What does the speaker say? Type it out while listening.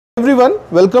Everyone,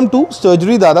 welcome to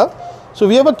Surgery Dada. So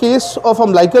we have a case of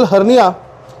umbilical hernia.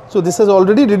 So this has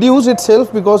already reduced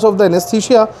itself because of the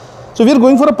anesthesia. So we are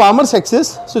going for a Palmar's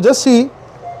axis. So just see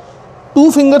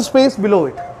 2 finger space below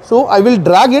it. So I will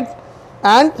drag it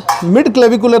and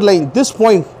mid-clavicular line, this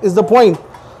point is the point.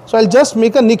 So I'll just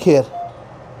make a nick here.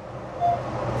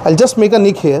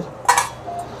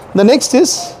 The next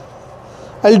is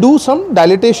I'll do some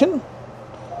dilatation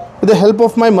with the help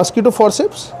of my mosquito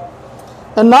forceps.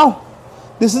 And now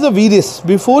this is a VRIS.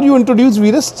 Before you introduce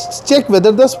VRIS, check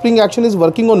whether the spring action is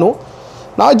working or no.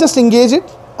 Now I just engage it,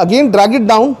 again drag it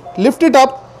down, lift it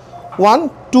up, 1,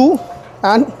 2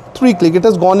 and 3 click. It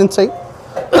has gone inside.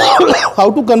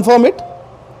 How to confirm it?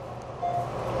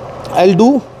 I'll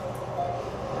do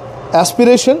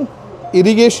aspiration,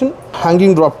 irrigation,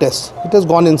 hanging drop test. It has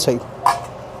gone inside.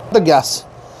 The gas.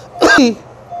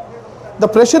 The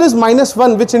pressure is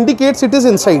 -1, which indicates it is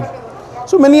inside.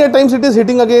 So many a times it is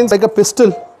hitting against like a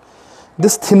pistol.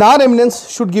 This thinner eminence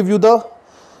should give you the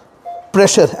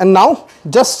pressure. And now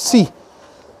just see,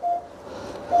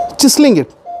 chiseling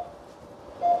it.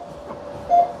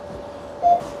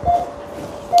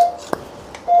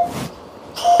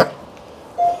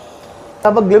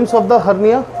 Have a glimpse of the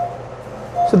hernia.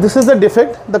 So this is the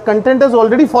defect. The content has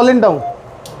already fallen down.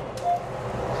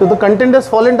 So the content has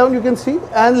fallen down, you can see,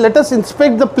 and let us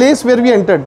inspect the place where we entered.